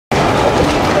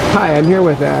Hi, I'm here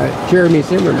with Jérémie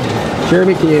ZIMMERMANN.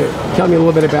 Jérémie, can you tell me a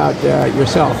little bit about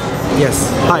yourself? Yes.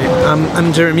 Hi,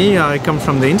 I'm Jérémie. I come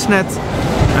from the internet.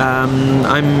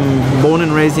 I'm born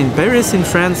and raised in Paris, in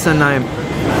France, and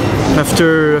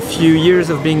after a few years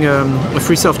of being a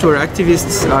free software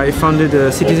activist, I founded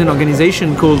a citizen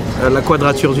organization called La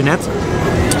Quadrature du Net.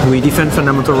 We defend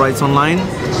fundamental rights online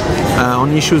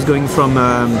on issues going from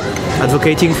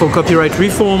advocating for copyright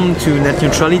reform to net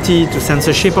neutrality to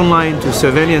censorship online to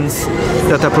surveillance,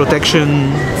 data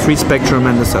protection, free spectrum,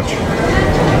 and such.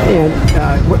 And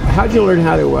how did you learn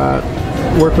how to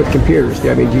work with computers?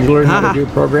 I mean, did you learn how to do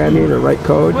programming or write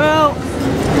code? Well,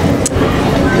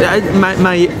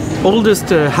 my oldest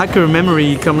hacker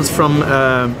memory comes from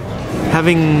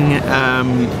having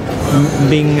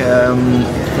being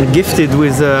gifted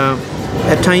with a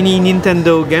tiny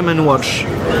Nintendo Game & Watch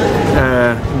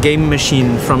game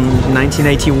machine from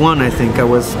 1981, I think. I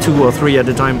was 2 or 3 at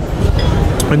the time.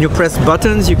 When you press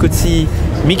buttons, you could see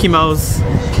Mickey Mouse,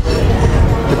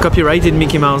 the copyrighted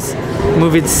Mickey Mouse,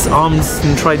 move its arms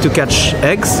and try to catch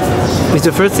eggs. It's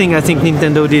the first thing I think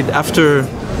Nintendo did after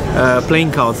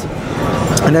playing cards.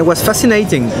 And that was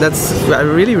fascinating. I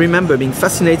really remember being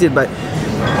fascinated by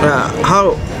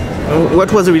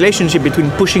what was the relationship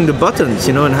between pushing the buttons,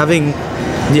 you know, and having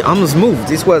the arms move.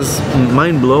 This was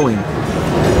mind-blowing.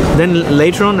 Then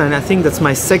later on, and I think that's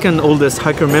my second oldest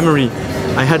hacker memory,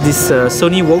 I had this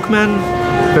Sony Walkman,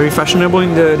 very fashionable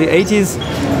in the 80s,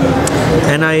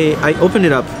 and I opened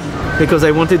it up because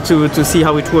I wanted to see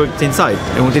how it worked inside.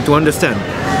 I wanted to understand.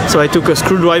 So I took a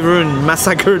screwdriver and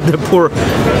massacred the poor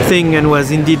thing and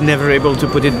was indeed never able to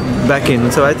put it back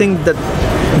in. So I think that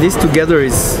this together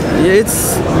it's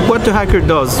what the hacker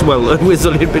does, well, with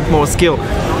a little bit more skill.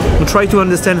 To try to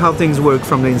understand how things work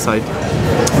from the inside.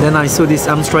 Then I saw this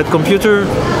Amstrad computer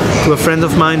to a friend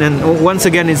of mine, and once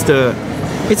again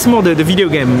it's more the video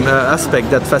game aspect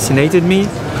that fascinated me.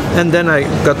 And then I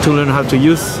got to learn how to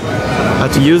use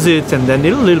it, and then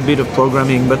a little bit of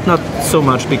programming, but not so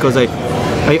much, because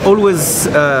I always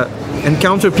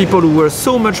encounter people who were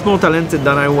so much more talented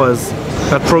than I was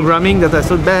at programming that I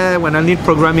thought, when I need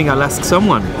programming, I'll ask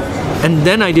someone. And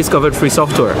then I discovered free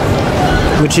software,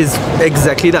 which is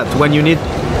exactly that. When you need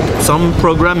some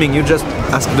programming, you just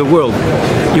ask the world,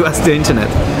 you ask the internet,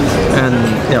 and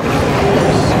yeah.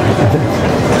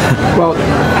 Well,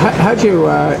 how'd you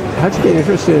get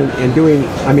interested in doing?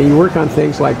 I mean, you work on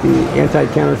things like the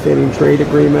anti-counterfeiting trade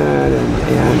agreement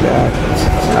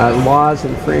and laws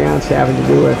in France having to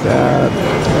do with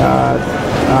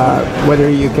whether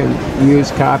you can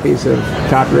use copies of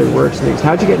copyrighted works and things.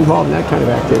 How'd you get involved in that kind of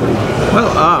activity? Well,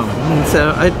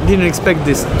 I didn't expect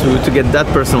this to get that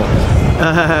personal.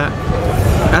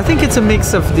 I think it's a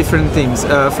mix of different things.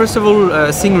 First of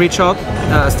all, seeing Richard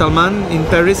Stallman in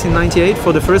Paris in '98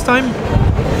 for the first time,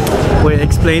 where he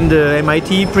explained the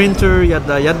MIT printer,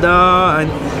 yada yada,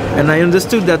 and I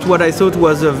understood that what I thought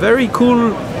was a very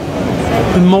cool,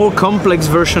 more complex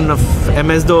version of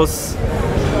MS-DOS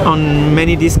on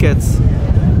many diskettes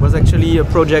was actually a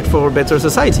project for a better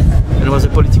society, and it was a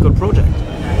political project.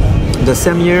 The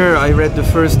same year I read the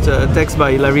first text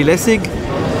by Larry Lessig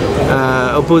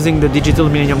opposing the Digital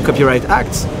Millennium Copyright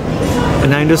Act,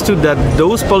 and I understood that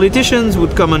those politicians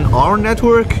would come on our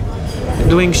network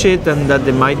doing shit and that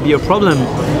there might be a problem.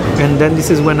 And then this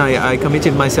is when I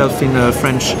committed myself in a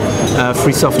French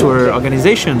free software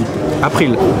organization,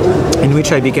 April, in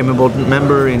which I became a board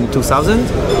member in 2000.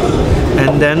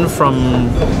 And then from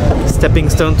stepping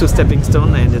stone to stepping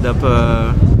stone, I ended up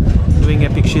doing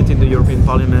epic shit in the European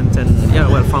Parliament and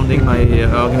founding my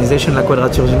organization, La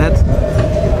Quadrature du Net.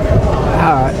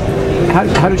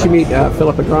 How did you meet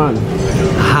Philippe Legrand?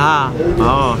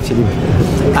 Philippe.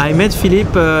 I met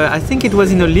Philippe, I think it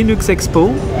was in a Linux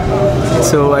Expo.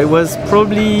 So I was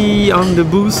probably on the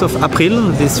booth of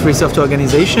April, this free software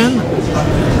organization.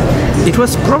 It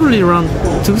was probably around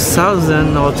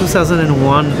 2000 or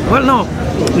 2001. Well, no,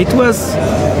 it was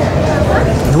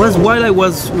while I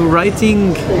was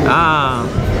writing,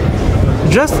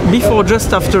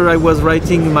 just after I was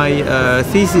writing my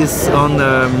thesis on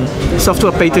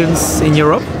software patents in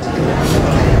Europe.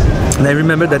 And I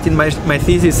remember that in my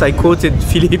thesis I quoted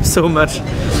Philippe so much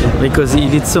because he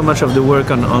did so much of the work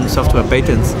on software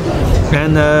patents,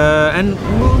 and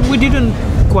we didn't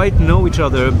quite know each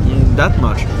other that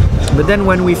much. But then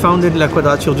when we founded La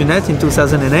Quadrature du Net in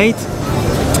 2008,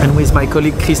 and with my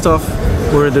colleague Christophe,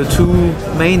 we were the two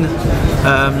main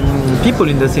people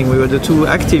in the thing, we were the two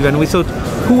active, and we thought,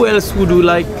 who else would you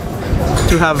like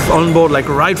to have on board like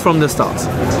right from the start.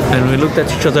 And we looked at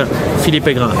each other,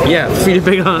 Philippe Aigrin. Yeah, Philippe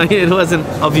Aigrin. It was an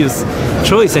obvious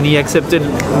choice, and he accepted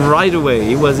right away.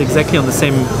 He was exactly on the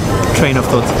same train of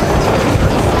thought.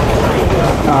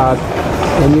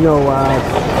 And you know,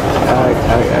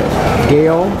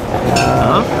 Gail,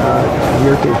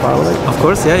 European Parliament. Of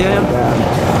course, yeah.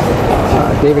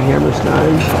 David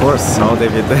Hammerstein. Of course, oh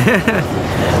David.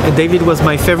 David was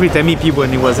my favorite MEP when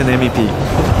he was an MEP.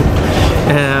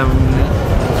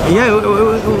 Yeah,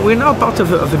 we're now part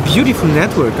of a beautiful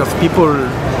network of people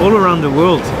all around the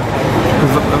world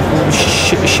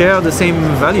who share the same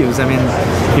values. I mean,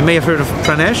 you may have heard of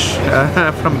Pranesh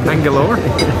from Bangalore.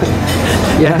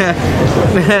 Yeah.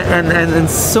 and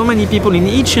so many people in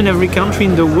each and every country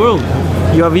in the world.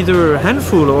 You have either a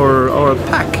handful or a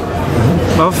pack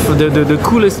of the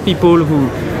coolest people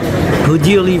who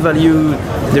dearly value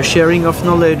the sharing of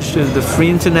knowledge, the free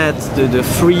internet, the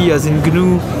free as in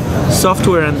GNU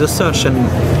software and the such, and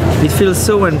it feels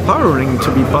so empowering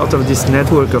to be part of this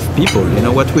network of people. You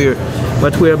know, what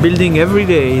we're building every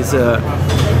day is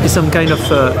some kind of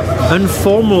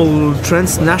informal,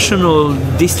 transnational,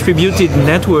 distributed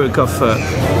network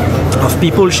of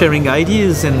people sharing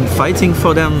ideas and fighting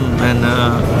for them, and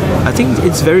I think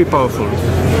it's very powerful.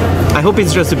 I hope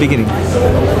it's just the beginning.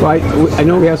 Well, I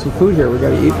know we have some food here. We've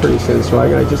got to eat pretty soon, so I'm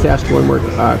going to just ask one more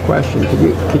question.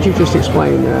 Could you just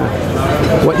explain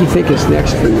what you think is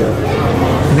next for you?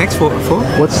 Next for?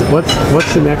 What's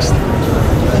the next?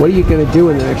 What are you going to do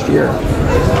in the next year?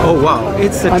 Oh wow,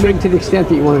 it's a to the extent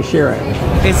that you want to share it.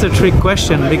 It's a trick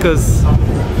question, because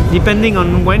depending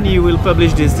on when you will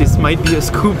publish this might be a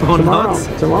scoop or not.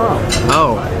 Tomorrow.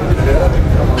 Oh.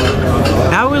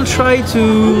 I will try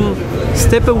to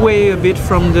step away a bit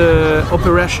from the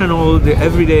operational, the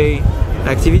everyday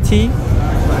activity,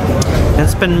 and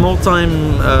spend more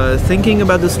time thinking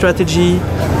about the strategy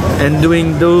and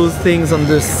doing those things on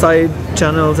the side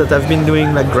channels that I've been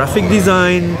doing, like graphic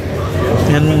design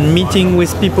and meeting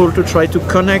with people to try to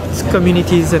connect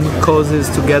communities and causes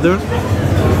together.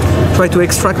 Try to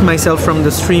extract myself from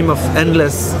the stream of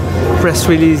endless press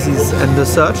releases and the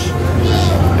such,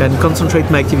 and concentrate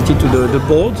my activity to the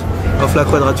board of La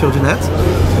Quadrature du Net,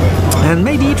 and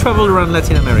maybe travel around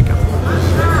Latin America.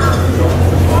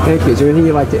 Thank you. Is there anything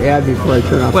you'd like to add before I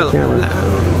turn off the camera?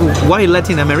 Why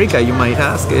Latin America, you might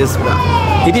ask, is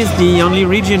it is the only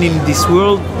region in this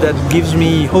world that gives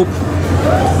me hope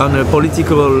on a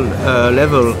political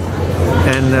level,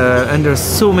 and there's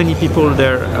so many people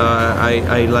there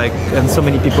I like, and so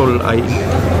many people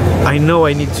I know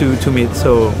I need to meet.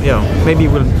 So yeah, maybe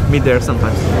we'll meet there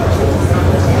sometimes.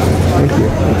 Thank you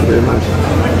very much.